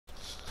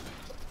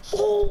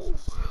Oh,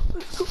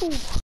 let's go.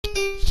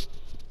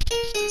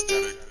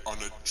 Static on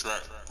the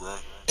track, bro.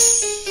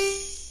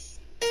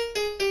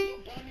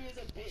 You dummy as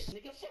a bitch,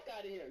 nigga. Fuck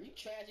out of here. You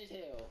trash as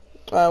hell.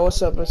 Alright,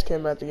 what's up? Let's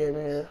came back the game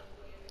here.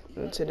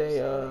 And today,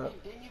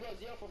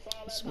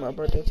 it's my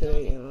birthday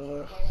today,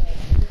 and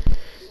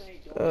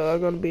I'm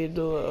gonna be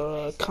doing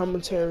a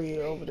commentary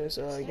over this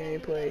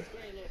gameplay.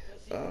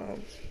 Let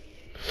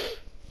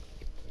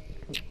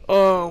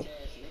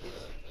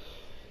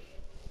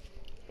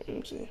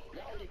me see.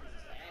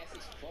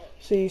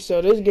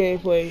 So this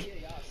gameplay,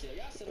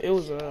 it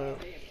was a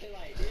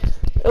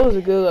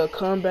good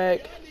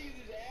comeback.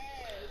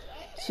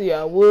 See,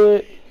 I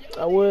would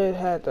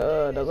have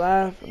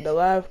the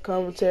live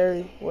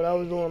commentary, what I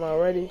was doing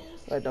already,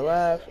 like the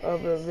live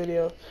of the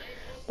video,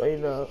 but you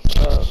know,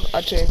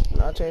 I changed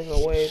my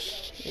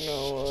ways, you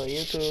know,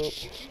 YouTube,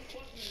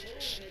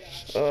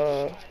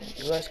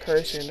 less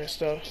cursing and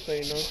stuff, so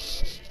you know.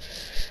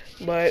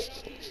 But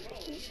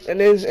in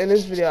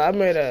this video, I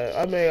made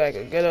like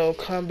a good old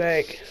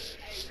comeback.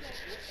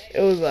 It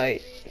was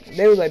like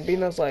they was like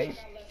beating us like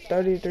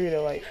 33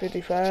 to like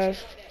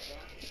 55.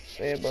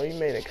 Yeah, bro, you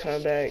made a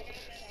comeback.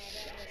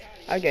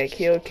 I got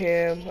kill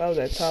cam. I was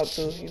at top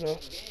 2, you know.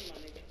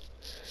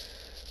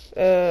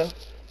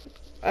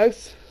 I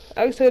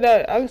can say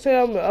that I'm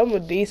a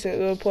decent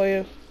little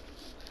player.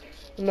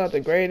 I'm not the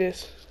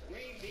greatest,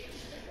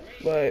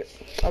 but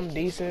I'm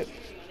decent.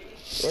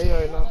 Well, you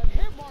already know.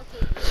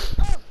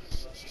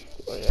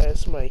 Oh, yeah,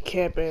 that's somebody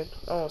camping.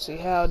 I don't see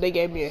how they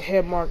gave me a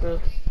head marker.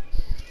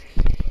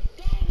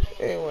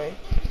 Anyway,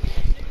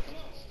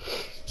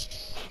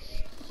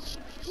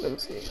 let me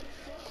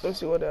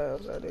see what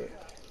else I did.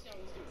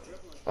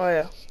 Oh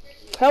yeah,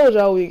 how was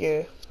y'all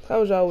weekend?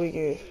 Y'all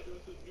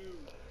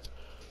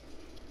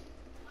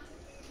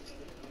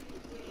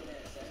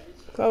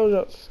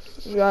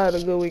had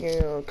a good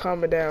weekend.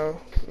 Calm it down,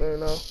 you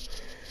know.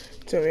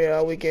 Tell me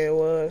how weekend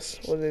was.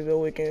 Was it a good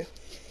weekend?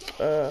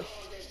 Let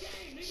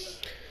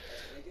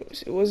me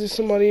see. Was there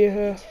somebody in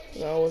here?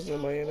 No, it wasn't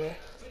nobody in there.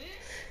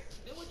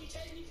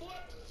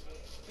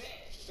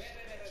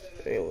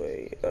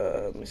 Anyway,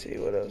 let me see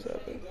what else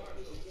happened.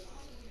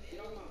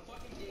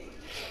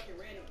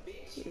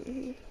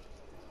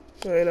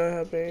 Ain't not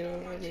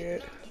happening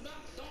yet.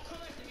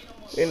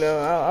 You know,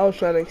 I was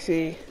trying to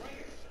see.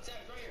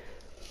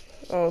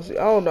 I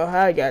don't know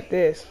how I got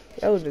this.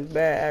 That was just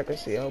bad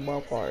accuracy on my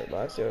part,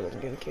 but I still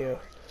didn't get a kill.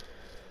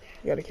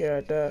 Got a kill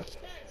right there.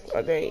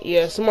 I think,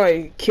 yeah,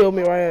 somebody killed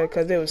me right here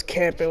because they was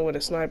camping with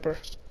a sniper.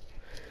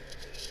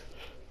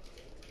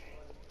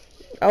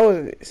 I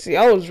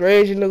was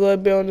raging a little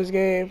bit on this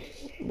game,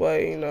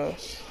 but you know.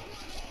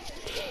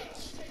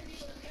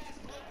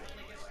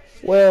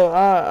 Well,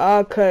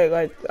 I'll cut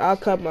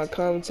my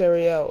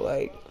commentary out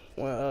like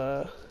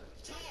when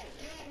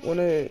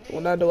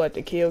I do like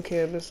the kill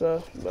cam and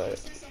stuff, but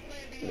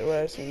the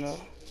rest, you know.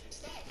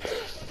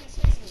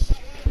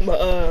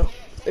 But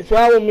if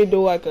y'all want me to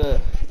do like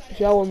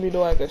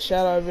a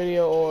shout out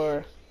video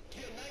or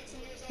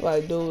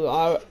like do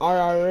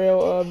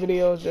RRL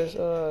videos, just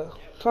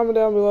comment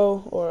down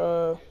below,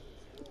 or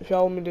if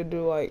y'all want me to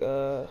do like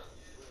let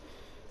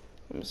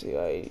me see,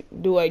 like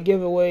do like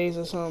giveaways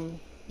or something,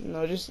 you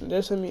know, just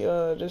send me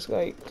just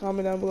like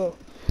comment down below.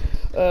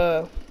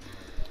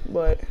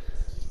 But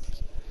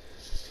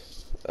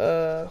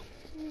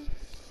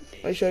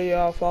make sure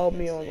y'all follow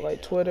me on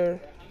like Twitter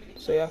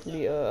so y'all can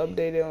be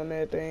updated on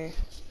everything.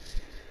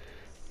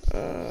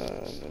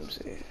 Let me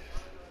see.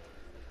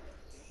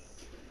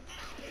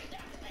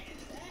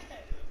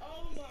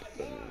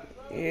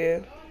 Yeah.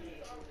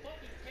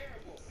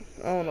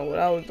 I don't know what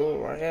I was doing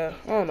right here.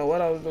 I don't know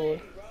what I was doing,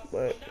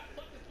 but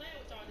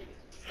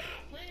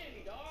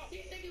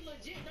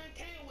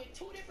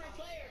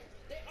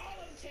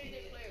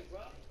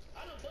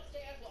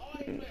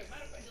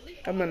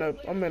I'm in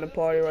a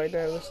party right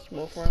there. Let's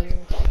smoke friends.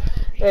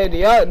 Hey, do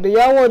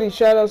y'all want these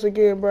shout outs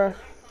again, bro?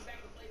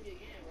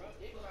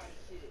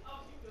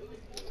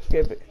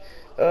 Skip it.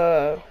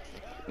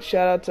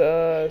 Shout out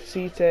to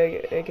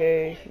C-Tech,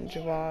 aka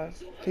Javon.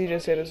 He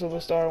just hit a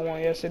superstar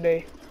one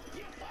yesterday.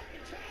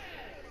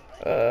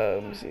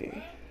 Let me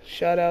see.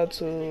 Shout out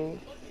to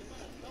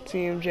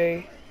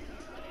TMJ.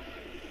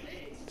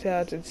 Shout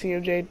out to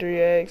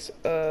TMJ3X.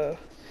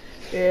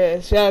 Yeah,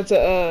 shout out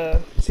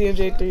to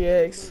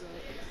TMJ3X,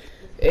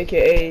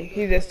 aka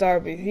he just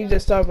started a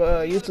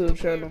YouTube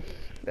channel.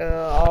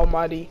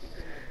 Almighty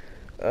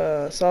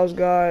Sauce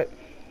God.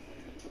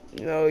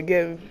 You know,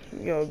 go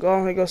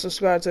ahead and go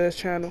subscribe to his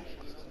channel.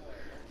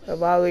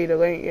 I'll leave the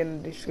link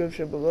in the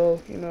description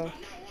below, you know.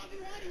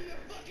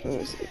 Let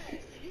me see.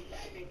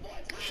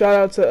 Shout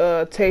out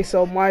to Taste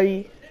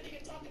Almighty.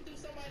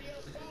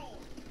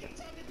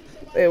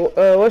 Hey,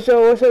 what's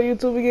your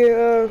YouTube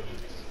again,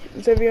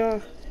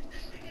 Tavion?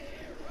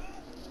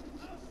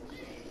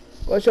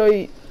 What's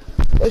your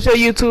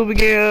YouTube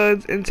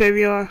again,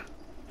 Tavion?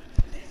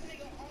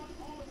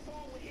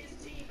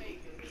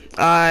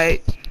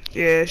 Alright.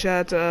 Yeah,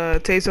 shout out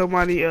to Taste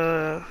Almighty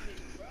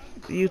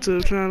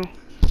YouTube channel.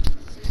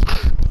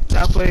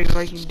 I'll put it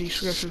like in the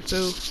description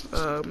too.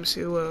 Let me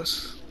see who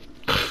else.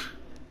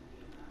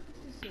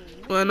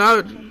 Well,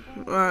 not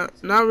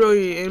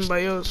really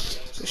anybody else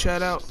to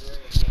shout out.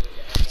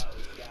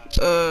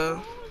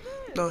 No,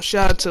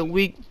 shout out to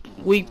weak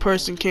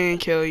person King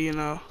Kelly, you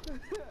know.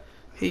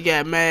 He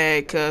got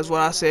mad cause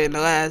what I said in the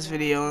last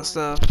video and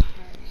stuff.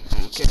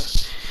 Okay.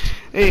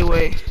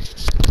 Anyway.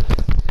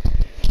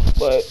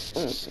 But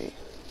let me see.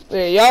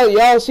 Yeah,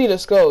 y'all see the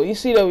score. You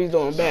see that we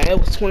doing bad. It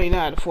was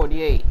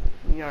 29-48.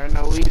 You already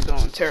know we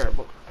doing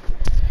terrible.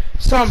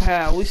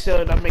 Somehow we still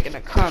ended up making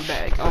a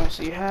comeback. I don't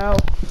see how.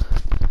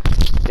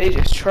 They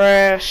just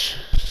trash.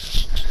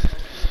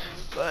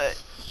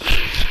 But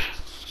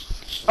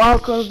all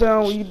comes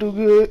down when you do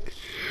good.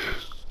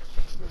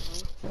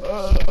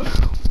 Oh my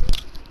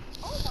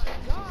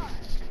god.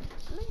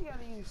 Nigga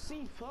gotta use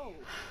C4.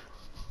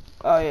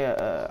 Oh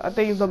yeah, I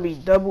think it's gonna be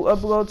double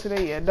upload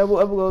today. Yeah, double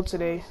upload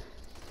today.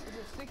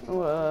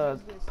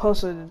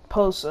 Post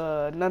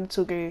another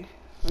 2K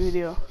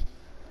video.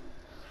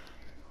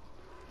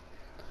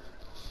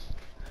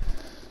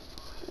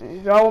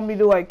 If y'all want me to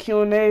do like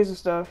Q&As and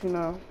stuff, you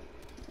know,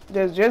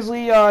 just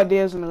leave y'all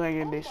ideas in the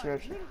link in the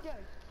description.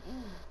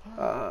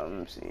 Let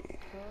me see.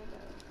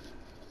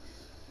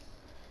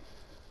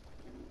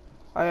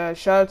 Oh yeah,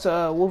 shout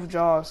out to Wolf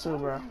Jaws too,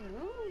 bro.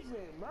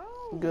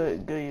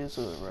 Good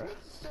YouTuber, bro.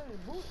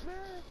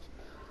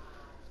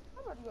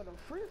 I'm about to go to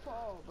free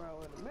fall,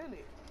 bro, in a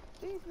minute.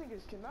 These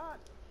niggas cannot.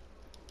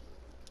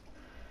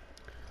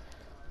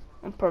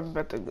 I'm probably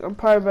about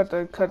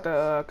to cut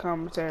the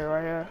commentary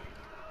right here.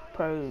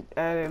 Probably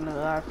add in the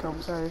live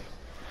commentary.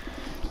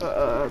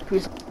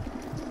 Peace.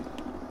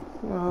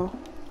 No,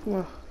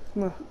 come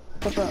on,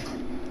 what's up?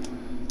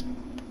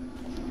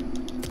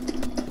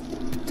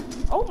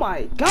 Oh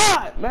my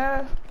god,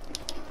 man!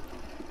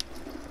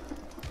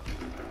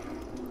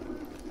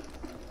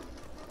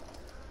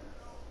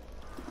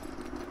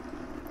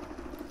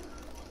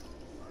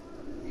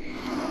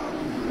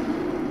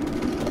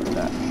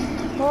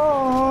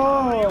 Oh!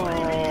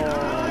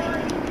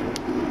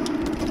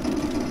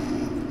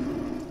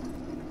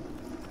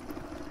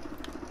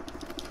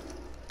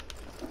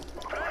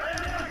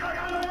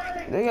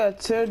 They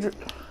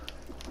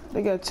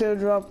got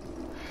teardrop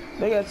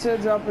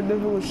and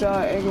difficult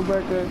shot, ankle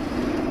breaker.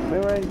 They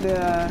right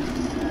there.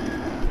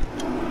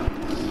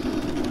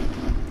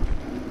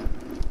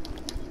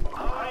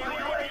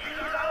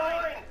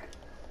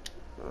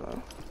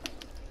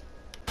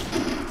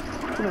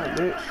 Come on,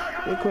 bitch.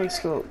 Get quick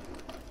scope.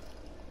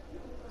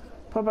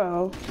 Pop out,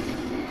 ho.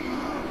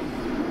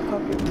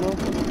 Pop it,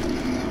 motherfucker.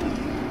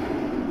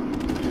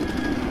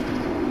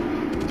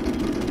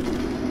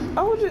 I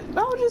was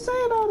just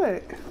saying all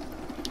that.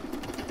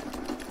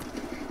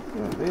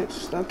 Come on, bitch.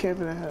 Stop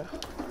camping in here.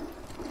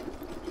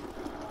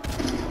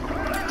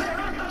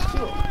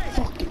 You a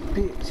fucking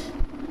bitch.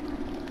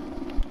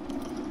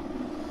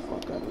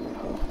 Fuck out of there,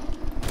 ho.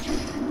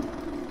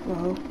 Come on,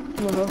 ho.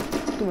 Come on, ho.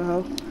 Come on,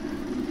 ho.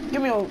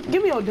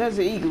 Give me your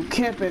Desert Eagle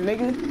camping,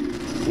 nigga.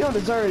 You don't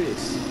deserve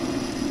this,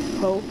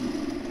 ho.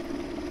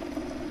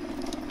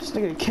 This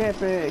nigga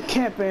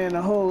camping in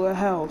the whole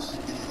house.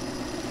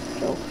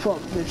 Yo, fuck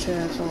bitch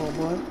asshole,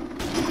 boy.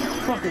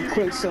 Fucking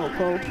quick self,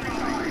 ho.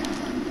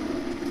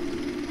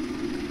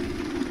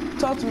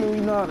 Talk to me when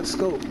you know how to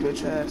scope,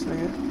 bitch ass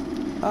nigga.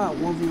 I'll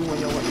 1v1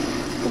 your way.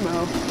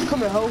 Come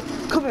here, ho.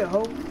 Come here, ho. Come here,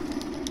 ho.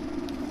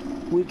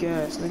 Weak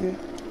ass nigga.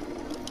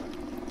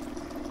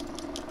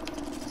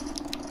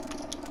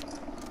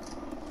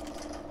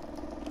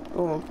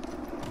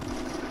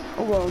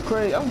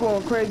 I'm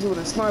going crazy with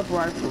a sniper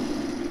rifle.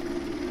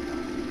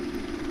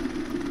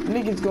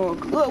 Niggas going,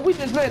 look, we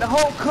just made a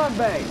whole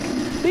comeback.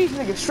 These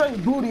niggas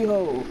straight booty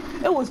hole.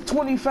 It was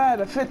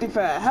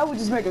 25-55. How we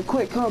just make a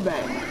quick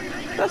comeback?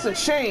 That's a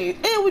shame.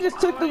 And we just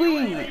took the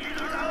lead.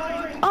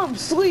 I'm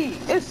sleep.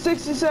 It's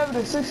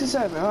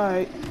 67-67.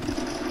 Alright.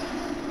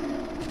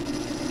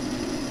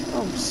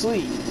 I'm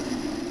sleep.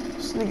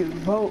 These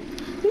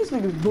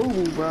niggas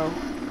boo-boo, bro.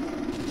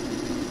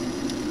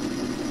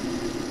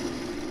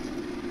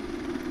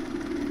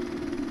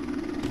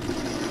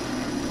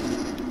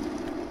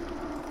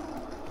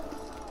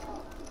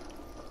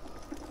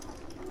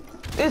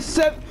 It's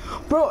 7,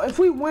 bro. If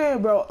we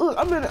win, bro, look,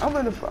 I'm in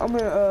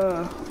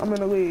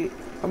the lead.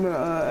 I'm in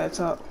at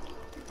top.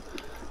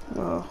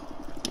 No,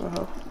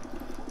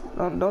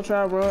 don't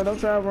try to run. Don't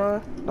try to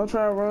run. Don't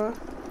try to run.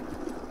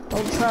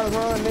 Don't try to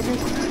run, nigga.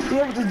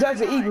 Yeah, with the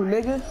Desert Eagle,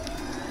 nigga.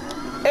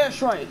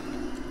 Airstrike.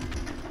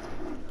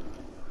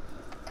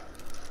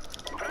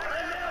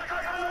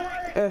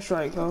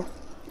 Airstrike, ho.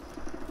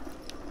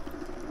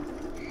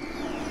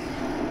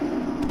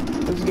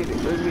 Let's get it.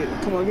 Let's get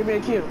it. Come on, give me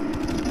a kill.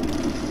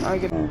 I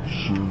get it.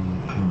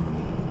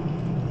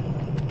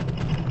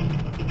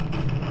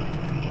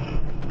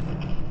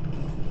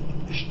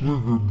 This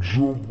nigga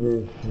jump off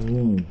the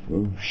roof,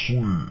 I'm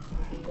sleep.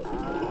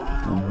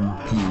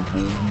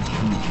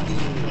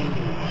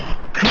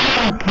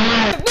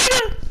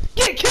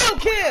 Get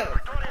kill!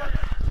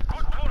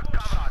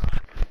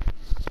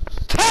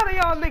 Tired of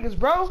y'all niggas,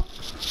 bro.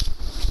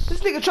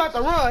 This nigga tried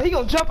to run. He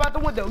gonna jump out the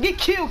window. Get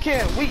kill,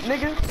 weak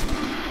nigga.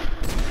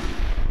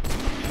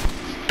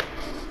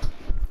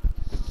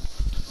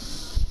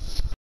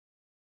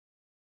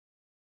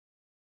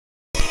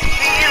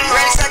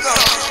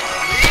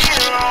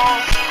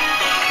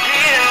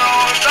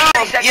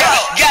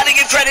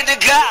 credit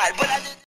to God, but I just